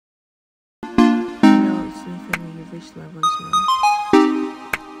reached my voicemail.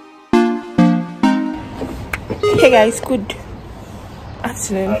 Hey guys, good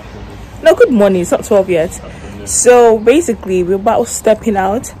afternoon. No, good morning. It's not 12 yet. So basically, we're about stepping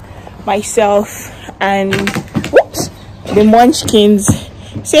out. Myself and whoops, the Munchkins.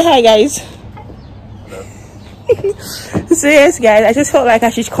 Say hi, guys. So yes, guys, I just felt like I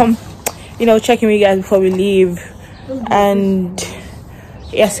should come, you know, check in with you guys before we leave. And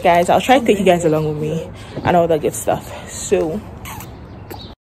yes, guys, I'll try to take you guys along with me and all that good stuff. So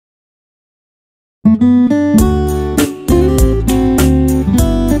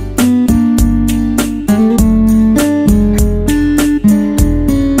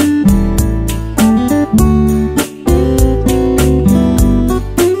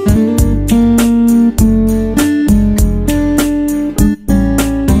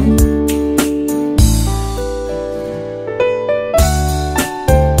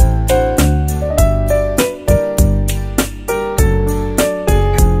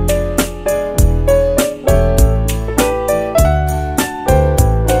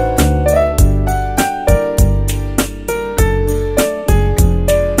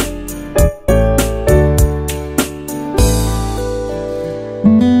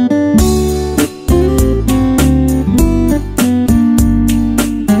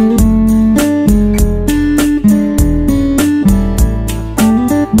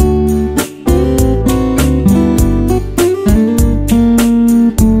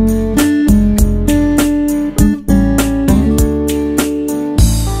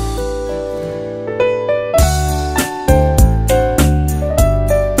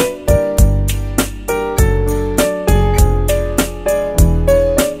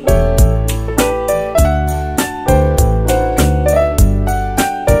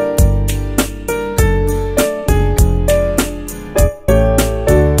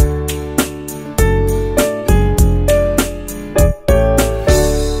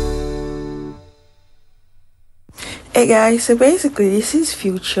hey guys, so basically this is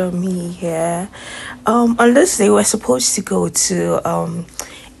future me here. On this day we're supposed to go to a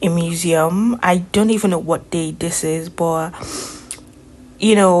museum. I don't even know what day this is, but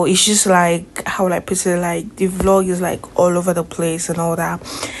you know, it's just like, how would I put it, like the vlog is like all over the place and all that.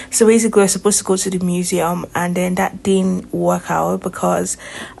 So basically we're supposed to go to the museum, and then that didn't work out because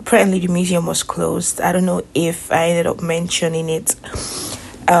apparently the museum was closed. I don't know if I ended up mentioning it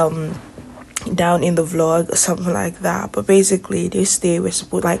down in the vlog or something like that, but basically this day we're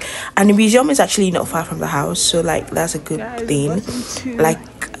supposed, like, and the museum is actually not far from the house, so like that's a good thing. Like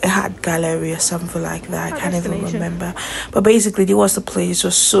it had gallery or something like that, I can't even remember, but basically there was the place. It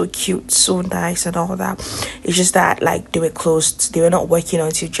was so cute, so nice and all that. It's just that like they were closed, they were not working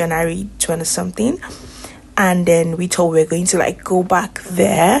until January 20 something, and then we told we were going to like go back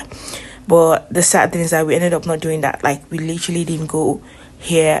there, but the sad thing is that we ended up not doing that. Like we literally didn't go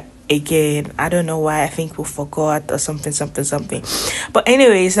here again. I don't know why. I think we forgot or something. But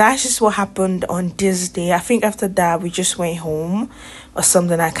anyways, that's just what happened on this day. I think after that we just went home or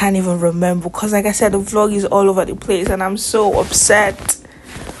something. I can't even remember because like I said, the vlog is all over the place and I'm so upset.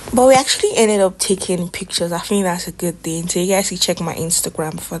 But we actually ended up taking pictures. I think that's a good thing, so you guys can check my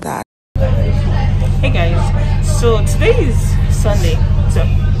Instagram for that. Hey guys, so today is Sunday, so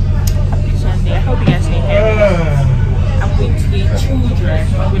happy Sunday. I hope you guys can hear me. I'm going to the children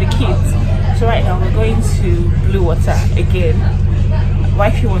with the kids. So right now we're going to Blue Water again.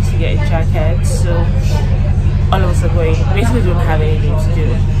 Wifey wants to get a jacket, so all of us are going. Basically don't have anything to do,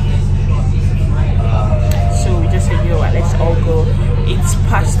 so we just said, you know what, let's all go. It's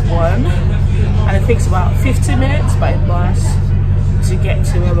past 1 and it takes about 50 minutes by bus to get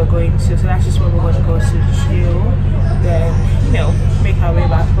to where we're going to. So that's just where we're going to go to chill, then, you know, make our way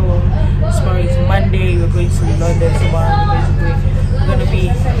back home. Tomorrow is Monday, we're going to London tomorrow. Basically we're going to be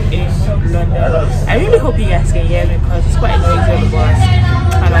in London. I really hope you guys can hear me because it's quite noisy on the bus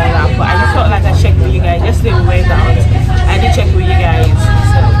and all that, but I just felt like I checked with you guys. Yesterday we went out, I did check with you guys,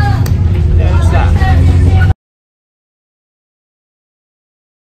 so there's that.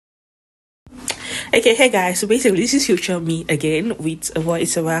 Okay, hey guys, so basically this is future me again with a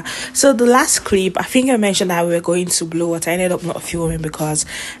voiceover. So the last clip, I think I mentioned that we were going to Blue Water. I ended up not filming because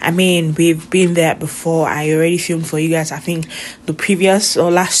I mean we've been there before. I already filmed for you guys, I think the previous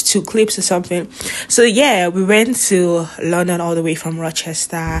or last 2 clips or something. So yeah, we went to London all the way from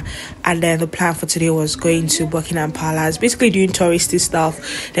Rochester, and then the plan for today was going to Buckingham Palace, basically doing touristy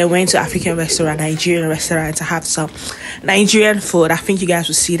stuff. Then went to African restaurant, Nigerian restaurant to have some Nigerian food. I think you guys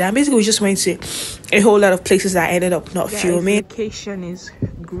will see that. Basically we just went to a whole lot of places that I ended up not filming. The location is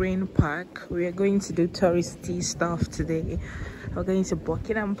Green Park. We are going to do touristy stuff today. We're going to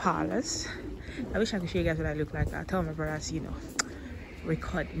Buckingham Palace, I wish I could show you guys what I look like. I'll tell my brothers, you know,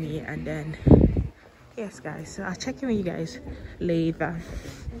 record me, and then yes guys, so I'll check in with you guys later.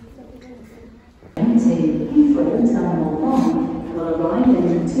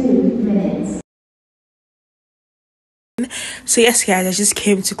 So yes guys, I just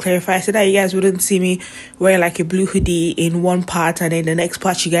came to clarify so that you guys wouldn't see me wearing like a blue hoodie in one part and then the next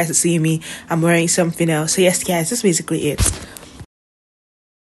part you guys will see me I'm wearing something else. So yes guys, that's basically it.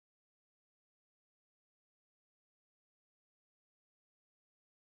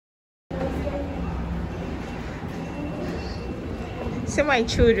 So my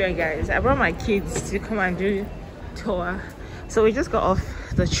children guys, I brought my kids to come and do tour. So we just got off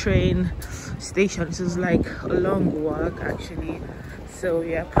the train station. So it's like a long walk actually. So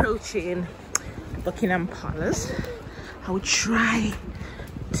we're approaching Buckingham Palace. I will try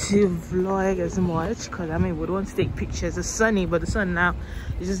to vlog as much because I mean we want to take pictures. It's sunny, but the sun now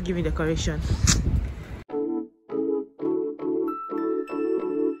is just giving decoration.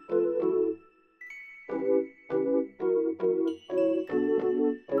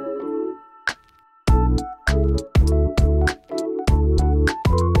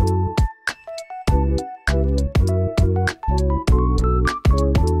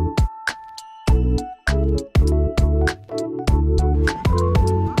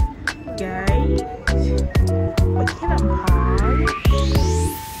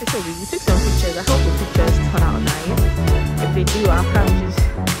 We took some pictures. I hope the pictures turn out nice. If they do, I'll probably just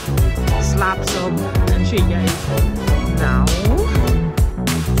slap some and show you guys now.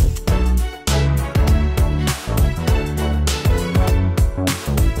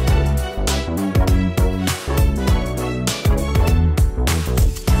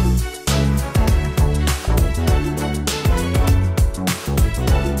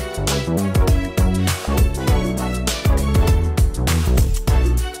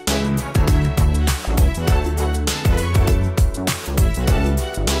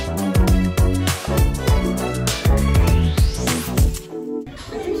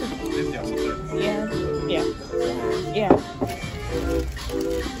 Yeah.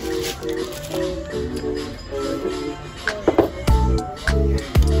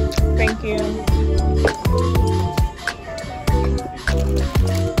 Thank you.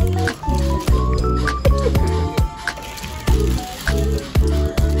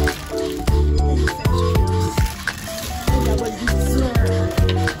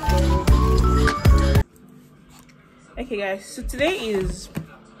 Okay guys, so today is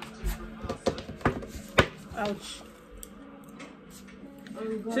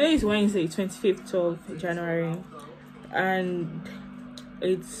today is Wednesday, 25th of January, and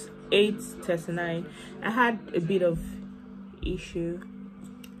it's 8:39. I had a bit of issue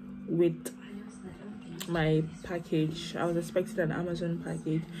with my package. I was expecting an Amazon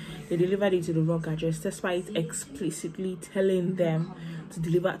package. They delivered it to the wrong address despite explicitly telling them to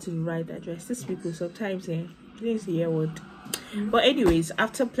deliver to the right address. These people sometimes please hear what. But anyways,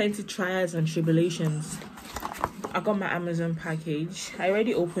 after plenty trials and tribulations, I got my Amazon package. I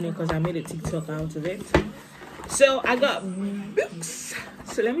already opened it because I made a TikTok out of it. So I got books.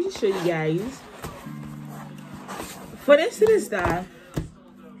 So let me just show you guys. For this is that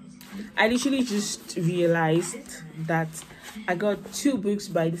I literally just realized that I got two books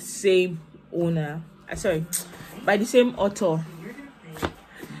by the same owner. Sorry, by the same author.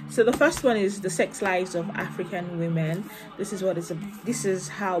 So the first one is The Sex Lives of African Women. This is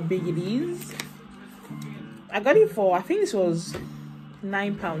how big it is. I got it for, I think this was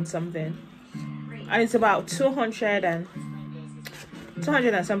 £9 something, and it's about 200 and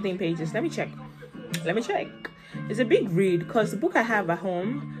something pages. Let me check. It's a big read because the book I have at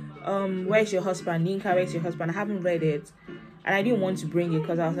home, Where's Your Husband, Yinka, Where's Your Husband, I haven't read it and I didn't want to bring it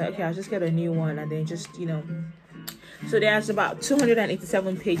because I was like, okay, I'll just get a new one and then just, you know. So there's about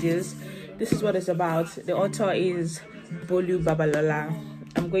 287 pages. This is what it's about. The author is Bolu Babalola.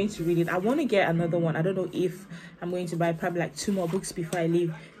 I'm going to read it. I want to get another one. I don't know if I'm going to buy probably like 2 more books before I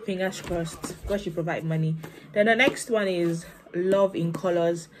leave. Fingers crossed. God should provide money. Then the next one is Love in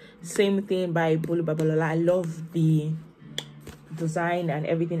Colors. Same thing by Bolu Babalola. I love the design and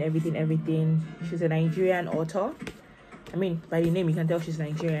everything. She's a Nigerian author. I mean, by the name you can tell she's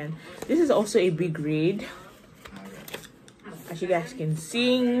Nigerian. This is also a big read, as you guys can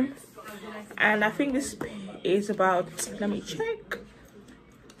see. And I think this is about, let me check.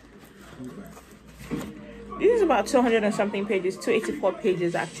 This is about 200 and something pages, 284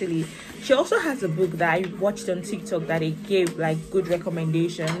 pages actually. She also has a book that I watched on TikTok that it gave like good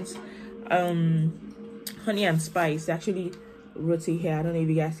recommendations. Honey and Spice. They actually wrote it here. I don't know if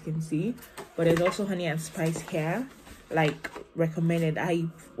you guys can see, but there's also Honey and Spice here. like recommended. I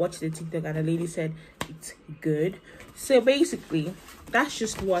watched the TikTok and the lady said it's good. So basically that's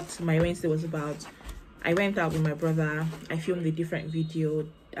just what my Wednesday was about. I went out with my brother. I filmed a different video.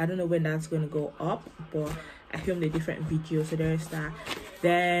 I don't know when that's going to go up, but I filmed a different video, so there's that.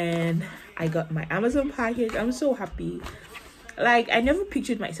 Then I got my Amazon package. I'm so happy. Like, I never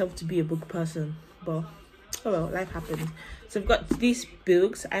pictured myself to be a book person, but oh well, life happens. So I've got these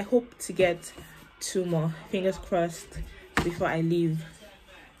books. I hope to get 2 more, fingers crossed, before I leave.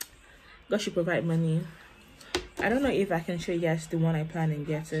 God should provide money. I don't know if I can show you guys the one I plan on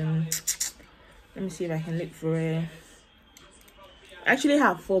getting. Let me see if I can look for it. I actually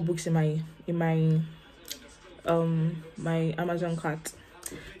have 4 books in my my Amazon cart.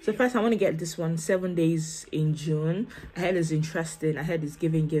 So first I want to get this one, 7 Days in June. I heard it's interesting. I heard it's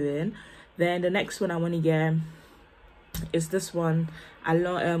giving. Then the next one I want to get is this one,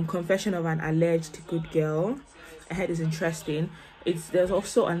 Confession of an Alleged Good Girl. I heard it's interesting. There's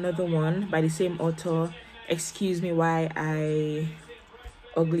also another one by the same author, Excuse Me Why I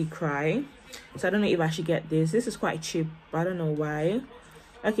Ugly Cry. So I don't know if I should get this. This is quite cheap, but I don't know why.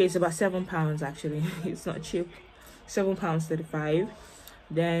 Okay, it's about £7 actually. It's not cheap. £7.35.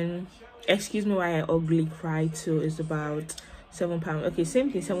 Then Excuse Me Why I Ugly Cry too is about £7. Okay, same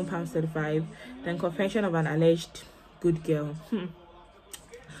thing, £7.35. Then Confession of an Alleged Good Girl.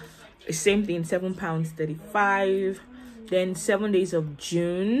 Same thing, £7.35. Then 7 Days of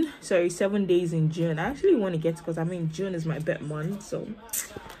June. Sorry, 7 Days in June. I actually want to get it because I mean June is my bet month, so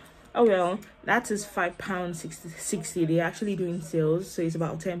oh well. That is £5.60. They're actually doing sales, so it's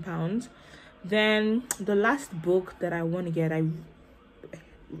about £10. Then the last book that I want to get, I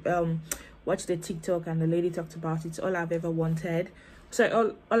watched the TikTok and the lady talked about it. All I've Ever Wanted. Sorry,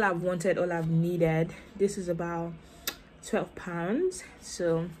 all I've wanted, all I've needed. This is about £12.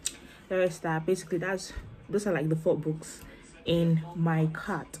 So there is that. Basically those are like the 4 books in my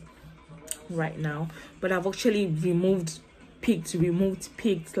cart right now, but I've actually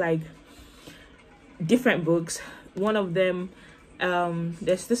picked like different books. One of them,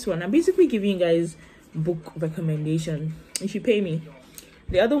 there's this one. I'm basically giving you guys book recommendation if you pay me.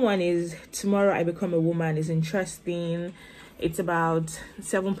 The other one is Tomorrow I Become a Woman. Is interesting. It's about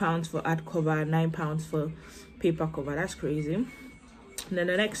 £7 for hardcover, £9 for paper cover. That's crazy. And then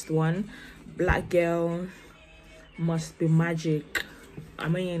the next one, Black Girl Must Be Magic. I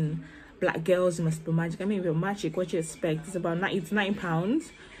mean, Black Girls Must Be Magic. I mean, with magic, what you expect? It's about it's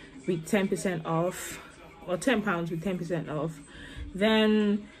 £9 with 10% off, or £10 with 10% off.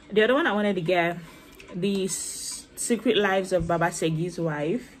 Then the other one I wanted to get, the Secret Lives of Baba Segi's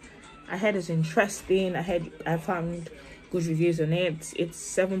Wife. I heard it's interesting. I found good reviews on it. It's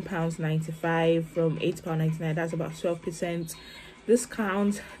 £7.95 from £8.99. That's about 12%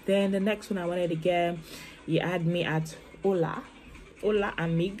 discount. Then the next one I wanted to get, you add me at Hola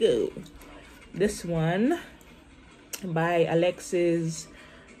Amigo. This one by Alexis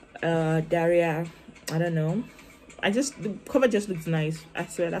Daria. I don't know. The cover just looks nice. I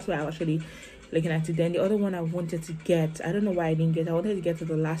swear, that's why I'm actually looking at it. Then the other one I wanted to get, I don't know why I didn't get. I wanted to get it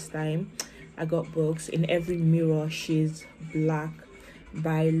the last time I got books. In Every Mirror She's Black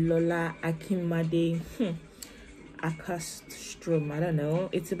by Lola Akimade Akastrom. I don't know.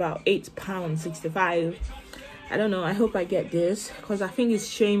 It's about £8.65. I don't know. I hope I get this because I think it's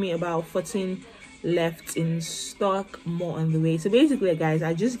showing me about 14 left in stock, more on the way. So basically guys,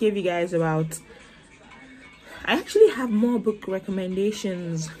 I just gave you guys about, I actually have more book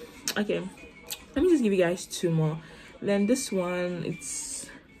recommendations. Okay, let me just give you guys 2 more. Then this one, it's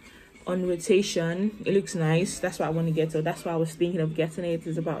on rotation. It looks nice. That's what I want to get. So that's why I was thinking of getting it.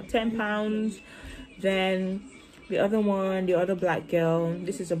 It's about £10. Then the other one, the other Black Girl,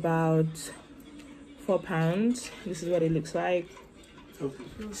 this is about £4. This is what it looks like.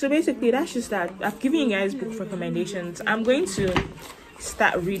 So basically that's just that. I've given you guys book recommendations. I'm going to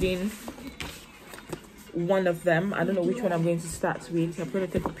start reading one of them. I don't know which one I'm going to start with. I'm going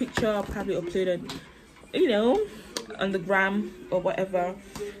to take a picture. I'll probably upload it, you know, on the gram or whatever.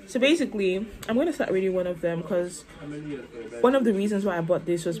 So basically I'm going to start reading one of them because one of the reasons why I bought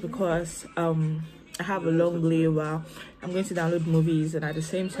this was because I have a long layover. I'm going to download movies, and at the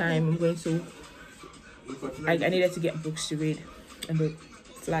same time I'm going to, I needed to get books to read on the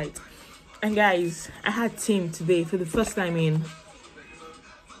flight. And guys, I had Tim today for the first time in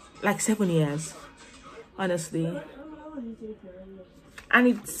like 7 years, honestly, and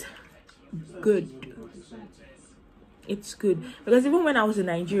it's good. It's good because even when I was in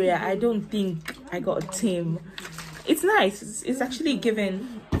Nigeria, I don't think I got a Tim. It's nice. It's actually giving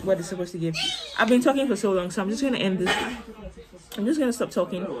what it's supposed to give. I've been talking for so long, so I'm just going to end this. I'm just going to stop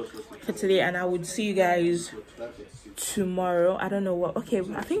talking for today, and I would see you guys tomorrow. I don't know what. Okay,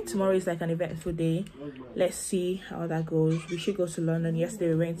 I think tomorrow is like an eventful day. Let's see how that goes. We should go to London. Yesterday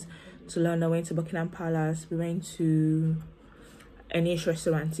we went to London, went to Buckingham Palace, we went to a niche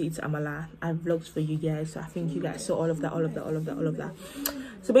restaurant to eat amala. I vlogged for you guys, so I think you guys saw all of that.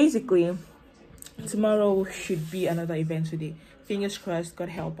 So basically tomorrow should be another eventful day. Fingers crossed, God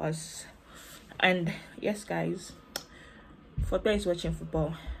help us. And yes guys, Football is watching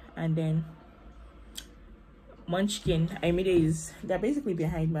football, and then Munchkin, Amide they're basically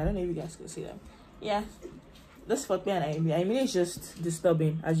behind me. I don't know if you guys can see them. Yeah, this Football and Amide is just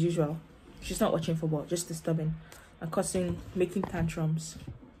disturbing as usual. She's not watching football, just disturbing and cussing, making tantrums.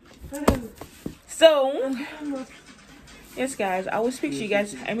 So yes guys, I will speak to you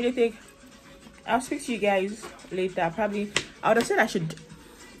guys. I'll speak to you guys later. Probably I would have said I should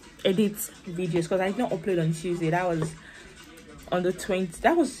edit videos because I did not upload on Tuesday. That was on the 20th.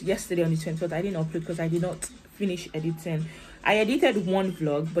 That was yesterday on the 24th. I didn't upload because I did not finish editing. I edited one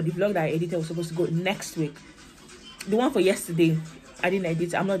vlog, but the vlog that I edited was supposed to go next week. The one for yesterday, I didn't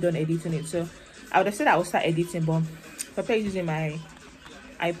edit. I'm not done editing it, so I would have said I would start editing, but Papa is using my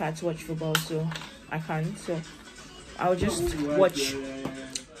iPad to watch football, so I can't. So I'll just watch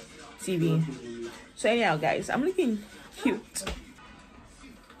TV. So anyhow guys, I'm looking cute.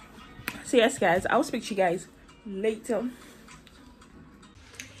 So yes guys, I'll speak to you guys later.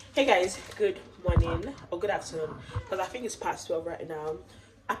 Hey guys, good morning or good afternoon, because I think it's past 12 right now.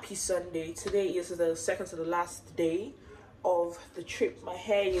 Happy Sunday. Today is the second to the last day of the trip. My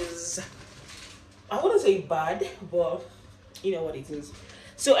hair is, I wouldn't say bad, but you know what it is.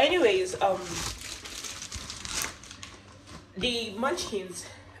 So anyways, the Munchkins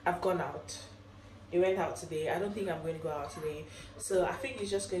have gone out. They went out today. I don't think I'm going to go out today, so I think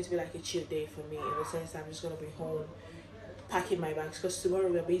it's just going to be like a chill day for me, in the sense that I'm just going to be home packing my bags, because tomorrow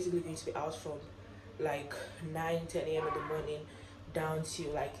we're basically going to be out from like 9-10 a.m. in the morning down to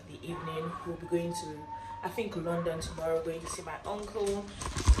like the evening. We'll be going to, I think, London tomorrow, going to see my uncle,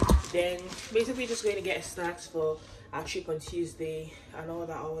 then basically just going to get snacks for our trip on Tuesday and all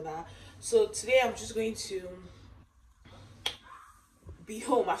that. So today I'm just going to be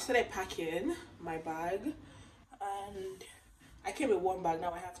home. I've started packing my bag, and I came with one bag.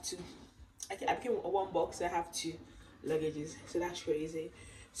 Now I have two. I came with one box. I have two luggages, so that's crazy.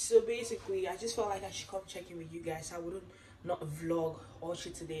 So basically I just felt like I should come check in with you guys. I wouldn't not vlog all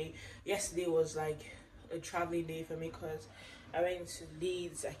shit today. Yesterday was like a traveling day for me, because I went to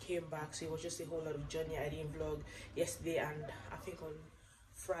Leeds, I came back, so it was just a whole lot of journey. I didn't vlog yesterday and I think on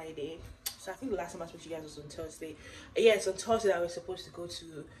Friday. So I think the last time I spoke to you guys was on Thursday. Yes, on Thursday that we were supposed to go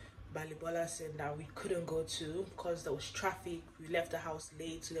to Balibolas, and that we couldn't go to because there was traffic. We left the house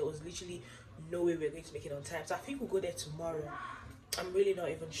late, so there was literally no way we were going to make it on time. So I think we'll go there tomorrow. I'm really not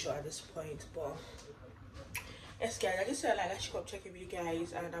even sure at this point, but yes guys, I just felt like I should come check in with you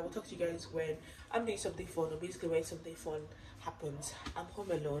guys, and I will talk to you guys when I'm doing something fun, or basically when something fun happens. I'm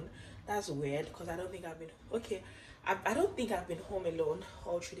home alone. That's weird, because I don't think I've been I don't think I've been home alone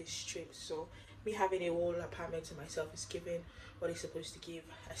all through this trip. So me having a whole apartment to myself is giving what it's supposed to give.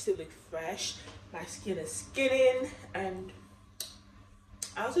 I still look fresh, my skin is skinning, and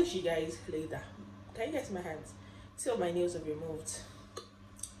I'll show you guys later. Can you guys see my hands? Till my nails are removed.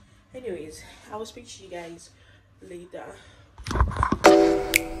 Anyways, I will speak to you guys later.